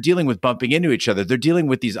pack. They're dealing with bumping into each other. They're dealing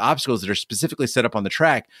with these obstacles that are specifically set up on the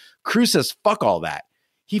track. Cru says, fuck all that.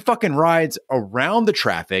 He fucking rides around the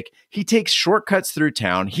traffic. He takes shortcuts through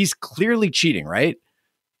town. He's clearly cheating, right?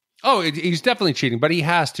 Oh, he's definitely cheating, but he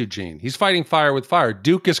has to, Gene. He's fighting fire with fire.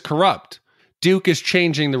 Duke is corrupt. Duke is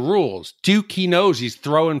changing the rules. Duke, he knows he's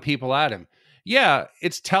throwing people at him. Yeah,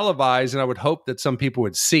 it's televised, and I would hope that some people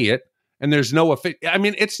would see it. And there's no... I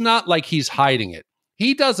mean, it's not like he's hiding it.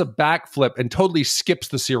 He does a backflip and totally skips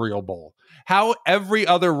the cereal bowl. How every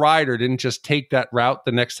other rider didn't just take that route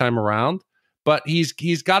the next time around, but he's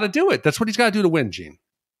got to do it. That's what he's got to do to win, Gene.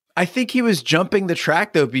 I think he was jumping the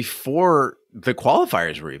track, though, before the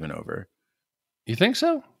qualifiers were even over. You think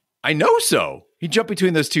so? I know so. He jumped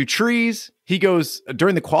between those two trees. He goes,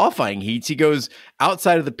 during the qualifying heats, he goes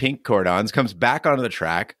outside of the pink cordons, comes back onto the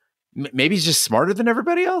track. Maybe he's just smarter than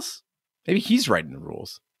everybody else. Maybe he's writing the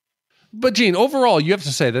rules. But Gene, overall, you have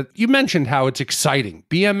to say that you mentioned how it's exciting.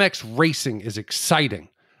 BMX racing is exciting.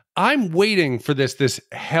 I'm waiting for this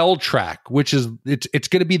Helltrack, which is it's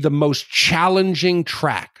going to be the most challenging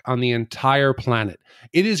track on the entire planet.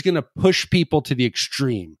 It is going to push people to the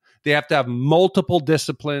extreme. They have to have multiple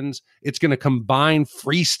disciplines. It's going to combine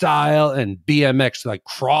freestyle and BMX, like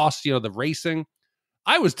cross, the racing.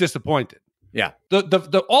 I was disappointed. Yeah.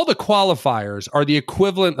 All the qualifiers are the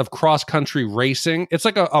equivalent of cross-country racing. It's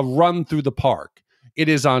like a run through the park. It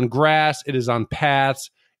is on grass. It is on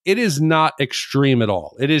paths. It is not extreme at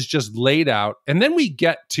all. It is just laid out. And then we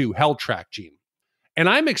get to Helltrack, Gene. And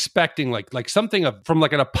I'm expecting like something from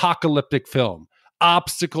like an apocalyptic film.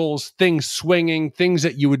 Obstacles, things swinging, things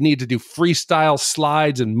that you would need to do freestyle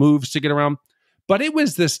slides and moves to get around. But it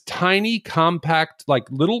was this tiny, compact, like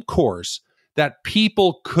little course that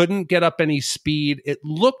people couldn't get up any speed. It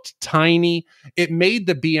looked tiny. It made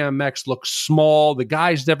the BMX look small. The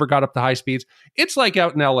guys never got up to high speeds. It's like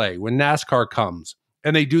out in LA when NASCAR comes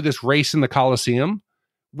and they do this race in the Coliseum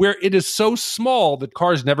where it is so small that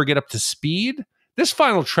cars never get up to speed. This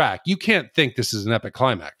final track, you can't think this is an epic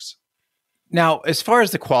climax. Now, as far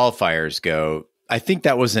as the qualifiers go, I think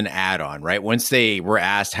that was an add-on, right? Once they were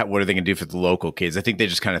asked, what are they going to do for the local kids? I think they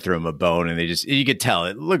just kind of threw them a bone and you could tell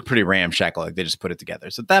it looked pretty ramshackle, like they just put it together.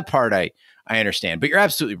 So that part I understand, but you're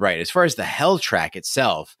absolutely right. As far as the Helltrack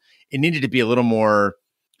itself, it needed to be a little more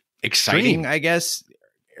exciting, I guess,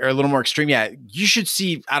 or a little more extreme. Yeah, you should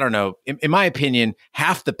see, I don't know, in my opinion,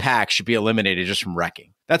 half the pack should be eliminated just from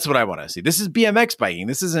wrecking. That's what I want to see. This is BMX biking.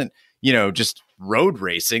 This isn't, just road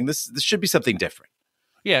racing. This should be something different.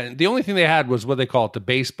 Yeah, the only thing they had was what they call it, the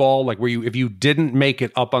baseball, like where if you didn't make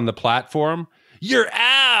it up on the platform, you're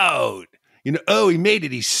out. Oh, he made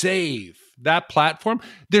it, he's safe. That platform,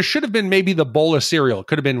 there should have been maybe the bowl of cereal. It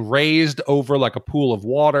could have been raised over like a pool of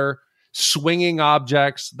water, swinging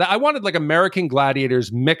objects. I wanted like American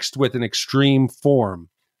Gladiators mixed with an extreme form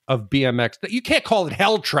of BMX. You can't call it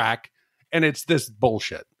Helltrack, and it's this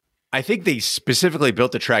bullshit. I think they specifically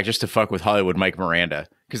built the track just to fuck with Hollywood Mike Miranda,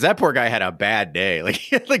 because that poor guy had a bad day. Like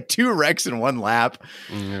he had like 2 wrecks in 1 lap.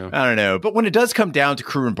 Yeah. I don't know. But when it does come down to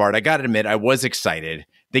Cru and Bart, I got to admit, I was excited.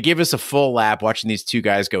 They gave us a full lap watching these 2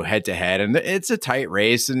 guys go head to head, and it's a tight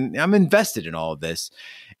race, and I'm invested in all of this.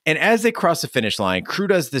 And as they cross the finish line, Cru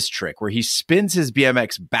does this trick where he spins his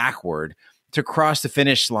BMX backward to cross the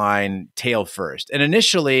finish line tail first. And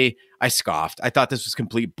initially, I scoffed. I thought this was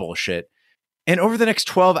complete bullshit. And over the next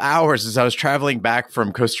 12 hours, as I was traveling back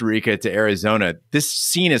from Costa Rica to Arizona, this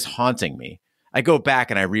scene is haunting me. I go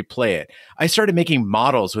back and I replay it. I started making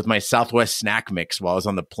models with my Southwest snack mix while I was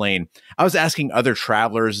on the plane. I was asking other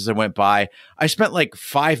travelers as I went by. I spent like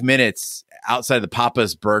 5 minutes outside the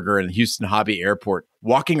Papa's Burger in Houston Hobby Airport,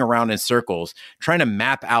 walking around in circles, trying to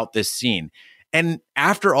map out this scene. And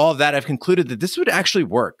after all of that, I've concluded that this would actually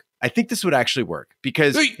work. I think this would actually work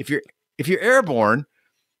because if you're airborne,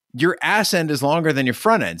 your ass end is longer than your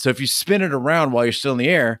front end. So if you spin it around while you're still in the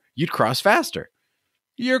air, you'd cross faster.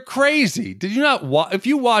 You're crazy. Did you not if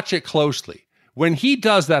you watch it closely, when he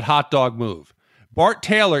does that hot dog move, Bart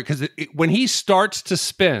Taylor, because when he starts to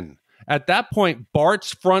spin, at that point,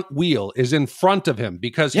 Bart's front wheel is in front of him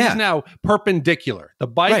because he's now perpendicular. The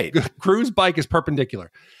bike, Cru's bike is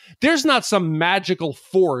perpendicular. There's not some magical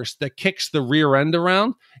force that kicks the rear end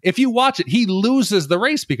around. If you watch it, he loses the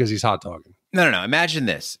race because he's hot dogging. No. Imagine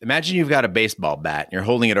this. Imagine you've got a baseball bat and you're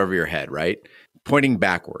holding it over your head, right? Pointing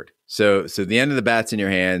backward. So the end of the bat's in your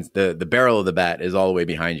hands. The barrel of the bat is all the way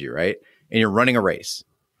behind you, right? And you're running a race.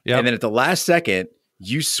 Yep. And then at the last second,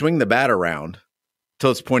 you swing the bat around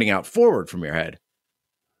till it's pointing out forward from your head.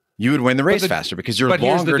 You would win the race faster because you're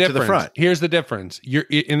longer to the front. Here's the difference. You're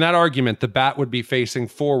in that argument, the bat would be facing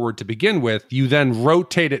forward to begin with. You then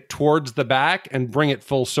rotate it towards the back and bring it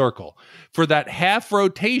full circle. For that half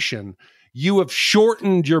rotation, you have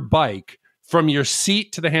shortened your bike from your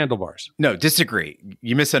seat to the handlebars. No, disagree.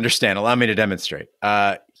 You misunderstand. Allow me to demonstrate.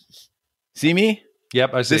 See me?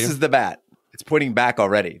 Yep, I see. This is the bat. It's pointing back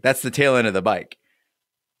already. That's the tail end of the bike.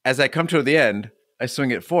 As I come to the end, I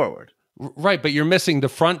swing it forward. Right, but you're missing the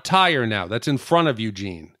front tire now. That's in front of you,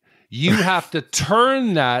 Gene. You have to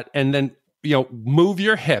turn that and then, move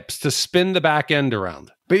your hips to spin the back end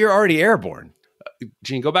around. But you're already airborne.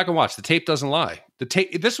 Gene, go back and watch. The tape doesn't lie.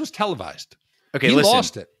 This was televised. Okay, he listen.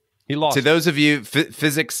 Lost it. He lost to those of you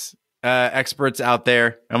physics experts out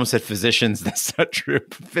there, I almost said physicians. That's not true.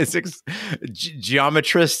 Physics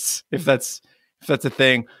geometrists, if that's if that's a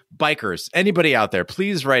thing. Bikers, anybody out there,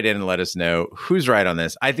 please write in and let us know who's right on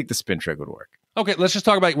this. I think the spin trick would work. Okay, let's just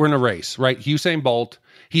talk about, we're in a race, right? Usain Bolt,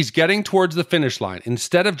 he's getting towards the finish line.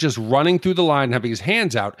 Instead of just running through the line and having his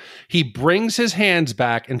hands out, he brings his hands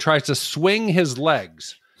back and tries to swing his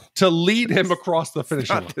legs to lead him across the finish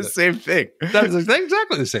line. Not the same thing. That's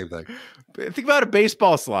exactly the same thing. Think about a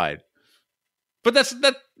baseball slide. But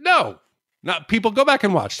no. Not people, go back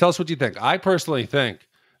and watch. Tell us what you think. I personally think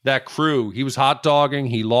that Cru, he was hot dogging,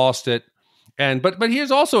 he lost it. But here's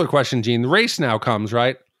also a question, Gene. The race now comes,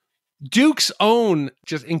 right? Duke's own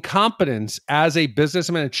just incompetence as a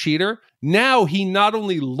businessman and cheater. Now he not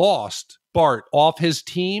only lost Bart off his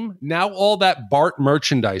team, now all that Bart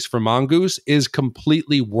merchandise for Mongoose is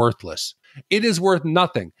completely worthless. It is worth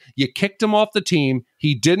nothing. You kicked him off the team.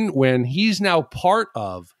 He didn't win. He's now part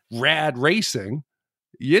of Rad Racing.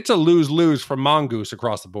 It's a lose-lose for Mongoose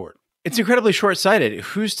across the board. It's incredibly short-sighted.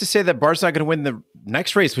 Who's to say that Bart's not going to win the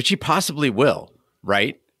next race, which he possibly will,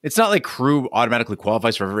 right? It's not like Cru automatically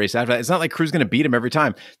qualifies for every race after that. It's not like Cru's going to beat him every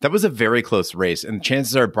time. That was a very close race, and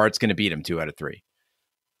chances are Bart's going to beat him 2 out of 3.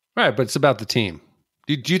 Right, but it's about the team.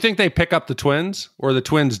 Do you think they pick up the twins, or are the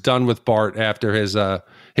twins done with Bart after his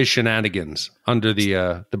shenanigans under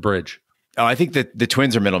the bridge? Oh, I think that the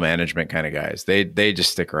twins are middle management kind of guys. They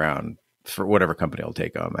just stick around for whatever company will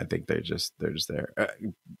take them. I think they're just there.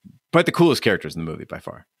 But the coolest characters in the movie by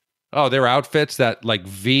far. Oh, their outfits, that like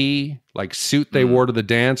V suit they wore to the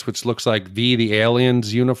dance, which looks like V the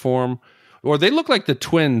alien's uniform. Or they look like the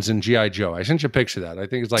twins in G.I. Joe. I sent you a picture of that. I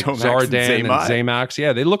think it's like Tomax Zardan and and Zamax.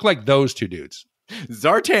 Yeah, they look like those two dudes.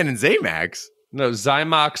 Zartan and Zamax? No,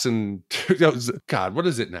 Zymox and... God, what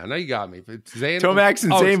is it now? Now you got me. It's Tomax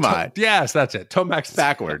and Zaymot. Yes, that's it. Tomax.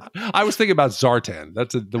 Backward. I was thinking about Zartan.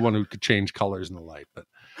 That's the one who could change colors in the light. But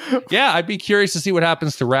yeah, I'd be curious to see what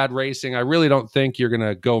happens to Rad Racing. I really don't think you're going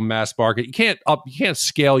to go mass market. You can't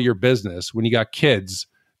scale your business when you got kids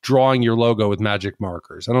drawing your logo with magic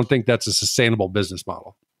markers. I don't think that's a sustainable business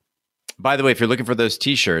model. By the way, if you're looking for those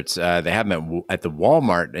T-shirts, they have them at the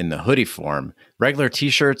Walmart in the hoodie form. Regular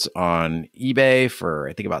T-shirts on eBay for,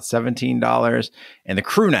 I think, about $17. And the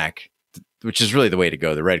crew neck, which is really the way to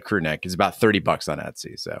go, the red crew neck, is about $30 on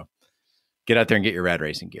Etsy. So get out there and get your Rad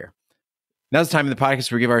Racing gear. Now's the time in the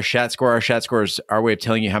podcast where we give our Shat Score. Our Shat Score is our way of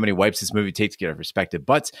telling you how many wipes this movie takes to get our respective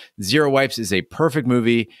butts. 0 wipes is a perfect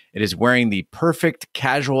movie. It is wearing the perfect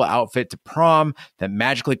casual outfit to prom that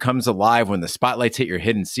magically comes alive when the spotlights hit your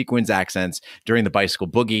hidden sequins accents during the bicycle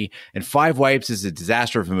boogie. And 5 wipes is a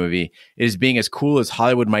disaster of a movie. It is being as cool as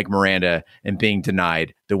Hollywood Mike Miranda and being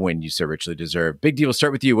denied the win you so richly deserve. Big D, we'll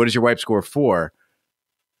start with you. What is your wipe score for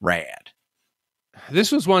Rad?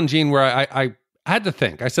 This was one, Gene, where I had to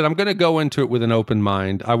think. I said, I'm going to go into it with an open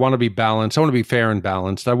mind. I want to be balanced. I want to be fair and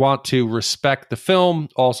balanced. I want to respect the film,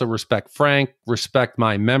 also respect Frank, respect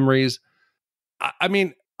my memories. I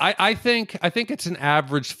think it's an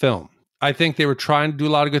average film. I think they were trying to do a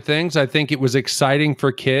lot of good things. I think it was exciting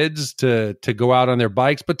for kids to go out on their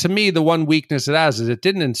bikes. But to me, the one weakness it has is it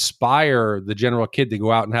didn't inspire the general kid to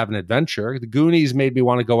go out and have an adventure. The Goonies made me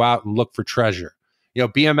want to go out and look for treasure. You know,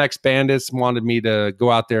 BMX Bandits wanted me to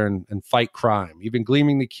go out there and fight crime, even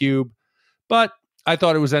Gleaming the Cube. But I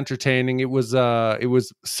thought it was entertaining. It was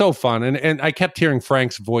so fun. And I kept hearing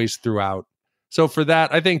Frank's voice throughout. So for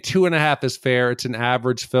that, I think 2.5 is fair. It's an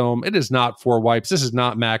average film. It is not 4 wipes. This is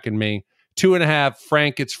not Mac and me. 2.5,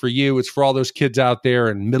 Frank, it's for you. It's for all those kids out there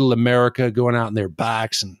in middle America going out on their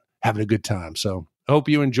bikes and having a good time. So I hope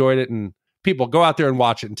you enjoyed it. And people, go out there and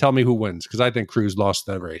watch it and tell me who wins, because I think Cru's lost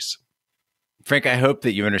that race. Frank, I hope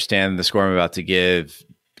that you understand the score I'm about to give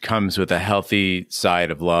comes with a healthy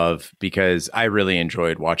side of love, because I really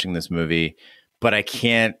enjoyed watching this movie, but I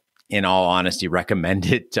can't, in all honesty, recommend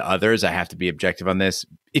it to others. I have to be objective on this.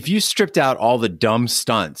 If you stripped out all the dumb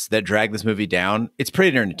stunts that drag this movie down, it's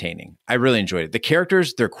pretty entertaining. I really enjoyed it. The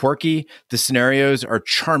characters, they're quirky. The scenarios are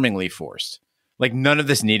charmingly forced. Like, none of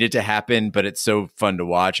this needed to happen, but it's so fun to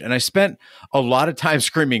watch. And I spent a lot of time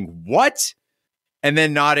screaming, "What?" and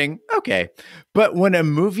then nodding, okay. But when a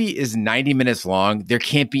movie is 90 minutes long, there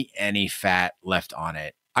can't be any fat left on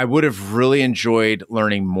it. I would have really enjoyed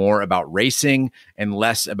learning more about racing and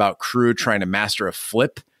less about Cru trying to master a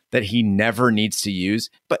flip that he never needs to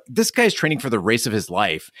use. But this guy's training for the race of his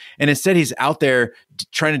life, and instead he's out there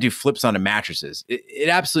trying to do flips onto mattresses. It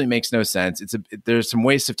absolutely makes no sense. There's some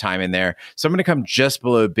waste of time in there. So I'm going to come just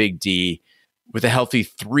below Big D with a healthy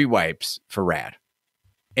 3 wipes for Rad.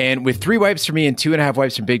 And with 3 wipes for me and 2.5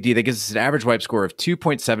 wipes from Big D, that gives us an average wipe score of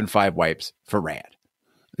 2.75 wipes for Rad.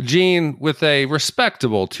 Gene, with a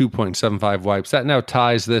respectable 2.75 wipes, that now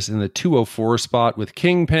ties this in the 204 spot with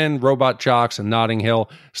Kingpin, Robot Jocks, and Notting Hill.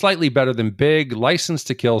 Slightly better than Big, License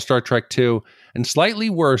to Kill, Star Trek 2, and slightly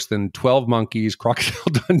worse than 12 Monkeys,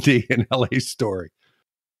 Crocodile Dundee, and LA Story.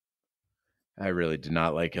 I really did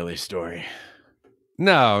not like LA Story.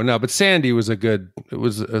 No, but Sandy was it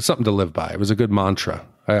was something to live by. It was a good mantra.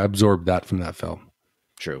 I absorbed that from that film.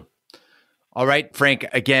 True. All right, Frank,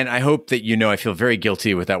 again, I hope that you know I feel very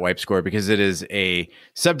guilty with that wipe score because it is a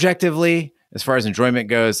subjectively, as far as enjoyment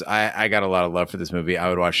goes, I got a lot of love for this movie. I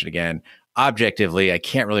would watch it again. Objectively, I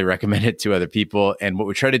can't really recommend it to other people. And what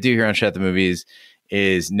we try to do here on Shat the Movies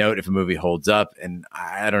is note if a movie holds up. And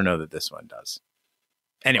I don't know that this one does.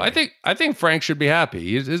 Anyway. I think Frank should be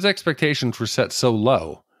happy. His expectations were set so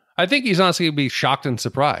low. I think he's honestly going to be shocked and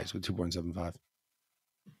surprised with 2.75.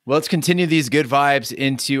 Well, let's continue these good vibes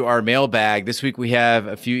into our mailbag. This week we have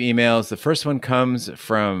a few emails. The first one comes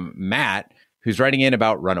from Matt, who's writing in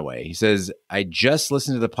about Runaway. He says, I just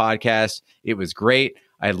listened to the podcast. It was great.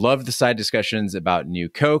 I loved the side discussions about New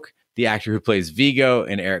Coke, the actor who plays Vigo,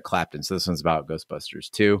 and Eric Clapton. So this one's about Ghostbusters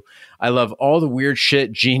too. I love all the weird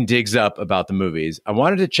shit Gene digs up about the movies. I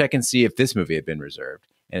wanted to check and see if this movie had been reserved.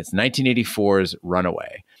 And it's 1984's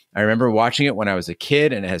Runaway. I remember watching it when I was a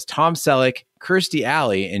kid, and it has Tom Selleck, Kirstie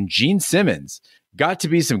Alley, and Gene Simmons. Got to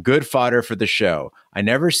be some good fodder for the show. I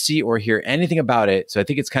never see or hear anything about it, so I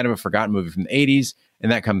think it's kind of a forgotten movie from the 80s,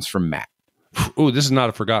 and that comes from Matt. Ooh, this is not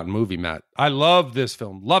a forgotten movie, Matt. I love this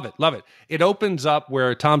film. Love it. Love it. It opens up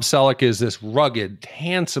where Tom Selleck is this rugged,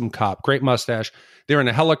 handsome cop, great mustache. They're in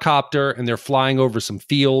a helicopter, and they're flying over some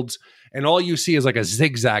fields, and all you see is like a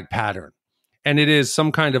zigzag pattern. And it is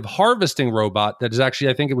some kind of harvesting robot that is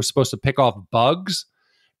actually, I think it was supposed to pick off bugs.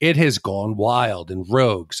 It has gone wild and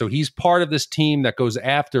rogue. So he's part of this team that goes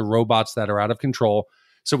after robots that are out of control.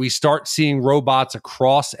 So we start seeing robots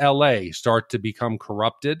across LA start to become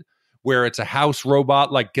corrupted, where it's a house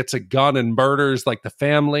robot, like gets a gun and murders like the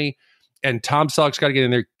family. And Tom Selleck's got to get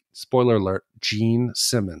in there. Spoiler alert, Gene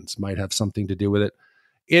Simmons might have something to do with it.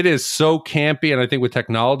 It is so campy, and I think with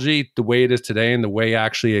technology, the way it is today and the way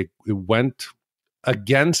actually it went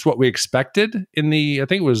against what we expected in the, I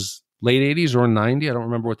think it was late 80s or 90, I don't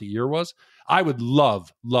remember what the year was. I would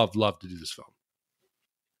love to do this film.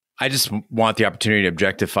 I just want the opportunity to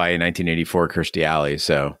objectify 1984 Kirstie Alley,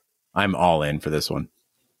 so I'm all in for this one.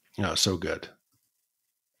 Oh, so good.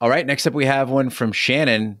 All right, next up we have one from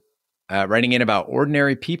Shannon writing in about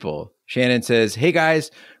Ordinary People. Shannon says, hey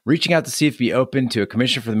guys, reaching out to see if be open to a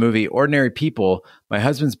commission for the movie Ordinary People. My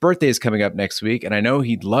husband's birthday is coming up next week, and I know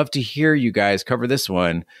he'd love to hear you guys cover this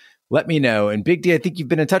one. Let me know. And Big D, I think you've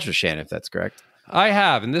been in touch with Shannon, if that's correct. I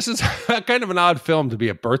have, and this is kind of an odd film to be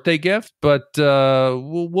a birthday gift, but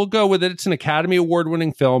we'll go with it. It's an Academy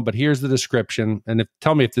Award-winning film, but here's the description, and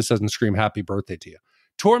tell me if this doesn't scream happy birthday to you.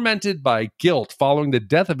 Tormented by guilt following the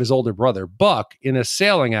death of his older brother, Buck, in a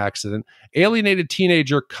sailing accident, alienated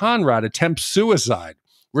teenager Conrad attempts suicide.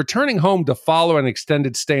 Returning home to follow an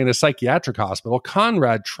extended stay in a psychiatric hospital,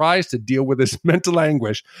 Conrad tries to deal with his mental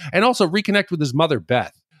anguish and also reconnect with his mother,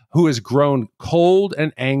 Beth, who has grown cold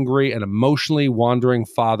and angry and emotionally wandering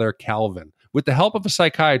father, Calvin. With the help of a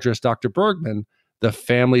psychiatrist, Dr. Bergman, the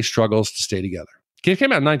family struggles to stay together. It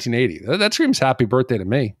came out in 1980. That screams happy birthday to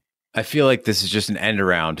me. I feel like this is just an end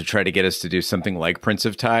around to try to get us to do something like Prince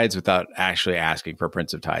of Tides without actually asking for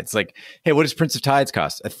Prince of Tides. Like, hey, what does Prince of Tides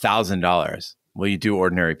cost? $1,000. Will you do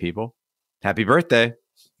Ordinary People? Happy birthday.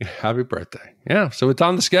 Happy birthday. Yeah, so it's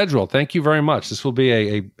on the schedule. Thank you very much. This will be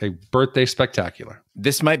a birthday spectacular.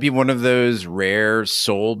 This might be one of those rare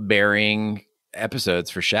soul-bearing episodes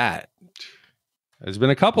for Shat. There's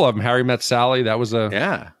been a couple of them. Harry Met Sally. That was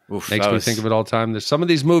makes me think of it all the time. There's some of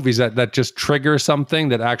these movies that just trigger something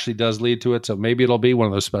that actually does lead to it. So maybe it'll be one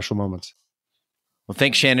of those special moments. Well,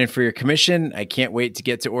 thanks, Shannon, for your commission. I can't wait to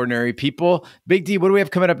get to Ordinary People. Big D, what do we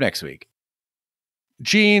have coming up next week?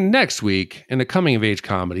 Gene, next week, in a coming-of-age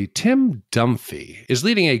comedy, Tim Dunphy is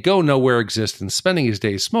leading a go-nowhere existence, spending his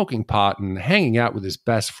days smoking pot and hanging out with his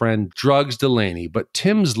best friend, Drugs Delaney. But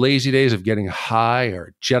Tim's lazy days of getting high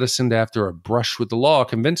are jettisoned after a brush with the law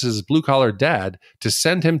convinces his blue-collar dad to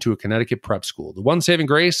send him to a Connecticut prep school. The one saving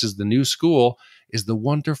grace is the new school is the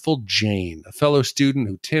wonderful Jane, a fellow student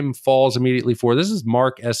who Tim falls immediately for. This is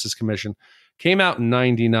Mark S.'s commission. Came out in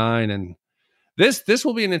 99, and This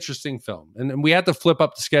will be an interesting film, and we had to flip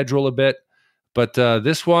up the schedule a bit, but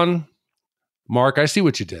this one, Mark, I see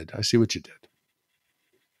what you did.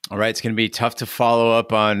 All right, it's going to be tough to follow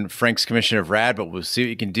up on Frank's commission of Rad, but we'll see what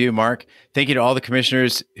you can do, Mark. Thank you to all the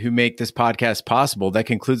commissioners who make this podcast possible. That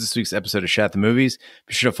concludes this week's episode of Shat The Movies.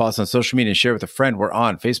 Be sure to follow us on social media and share with a friend. We're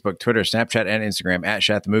on Facebook, Twitter, Snapchat, and Instagram at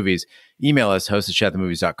Shat The Movies. Email us,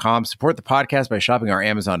 host@shatthemovies.com. Support the podcast by shopping our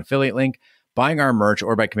Amazon affiliate link, buying our merch,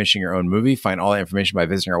 or by commissioning your own movie. Find all that information by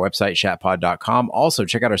visiting our website, shatpod.com. Also,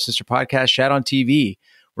 check out our sister podcast, Shat on TV.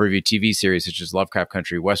 We review TV series such as Lovecraft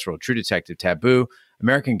Country, Westworld, True Detective, Taboo,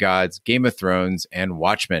 American Gods, Game of Thrones, and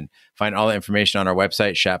Watchmen. Find all the information on our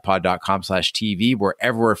website, shatpod.com/TV,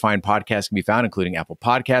 wherever fine podcasts can be found, including Apple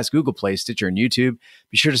Podcasts, Google Play, Stitcher, and YouTube.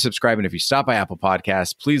 Be sure to subscribe, and if you stop by Apple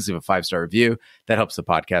Podcasts, please leave a 5-star review. That helps the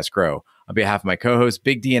podcast grow. On behalf of my co-hosts,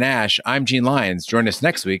 Big D and Ash, I'm Gene Lyons. Join us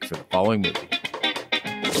next week for the following movie.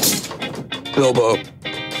 Bilbo,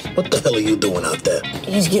 what the hell are you doing out there?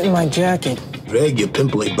 He's getting my jacket. Drag your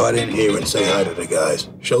pimply butt in here and say hi to the guys.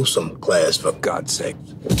 Show some class, for God's sake.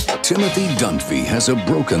 Timothy Dunphy has a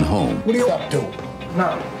broken home. What are you up to?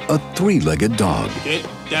 No. A three-legged dog. Get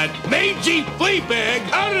that mangy flea bag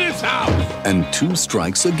out of this house! And 2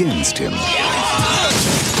 strikes against him.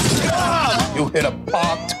 You hit a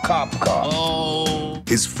parked cop car. Oh.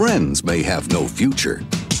 His friends may have no future.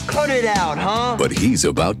 Cut it out, huh? But he's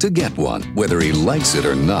about to get one, whether he likes it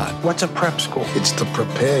or not. What's a prep school? It's to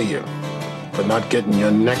prepare you for not getting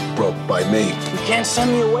your neck broke by me. You can't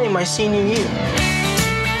send me away my senior year.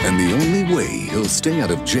 And the only way he'll stay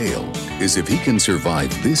out of jail is if he can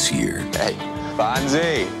survive this year. Hey,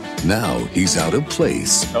 Fonzie. Now he's out of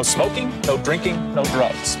place. No smoking, no drinking, no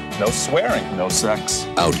drugs, no swearing, no sex.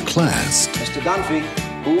 Outclassed. Mr. Dunphy,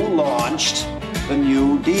 who launched the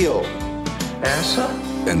New Deal? NASA?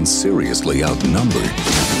 And seriously outnumbered.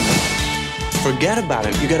 Forget about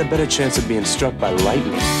it. You got a better chance of being struck by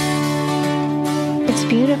lightning. It's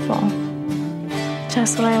beautiful.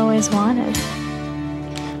 Just what I always wanted.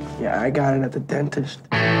 Yeah, I got it at the dentist.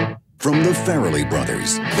 From the Farrelly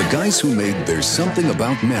brothers, the guys who made There's Something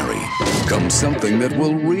About Mary, comes something that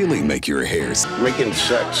will really make your hair. Making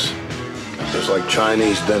sex is like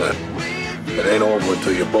Chinese dinner. It ain't over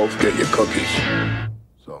until you both get your cookies.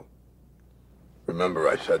 So, remember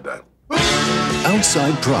I said that.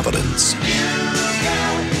 Outside Providence. You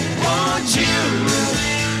got what you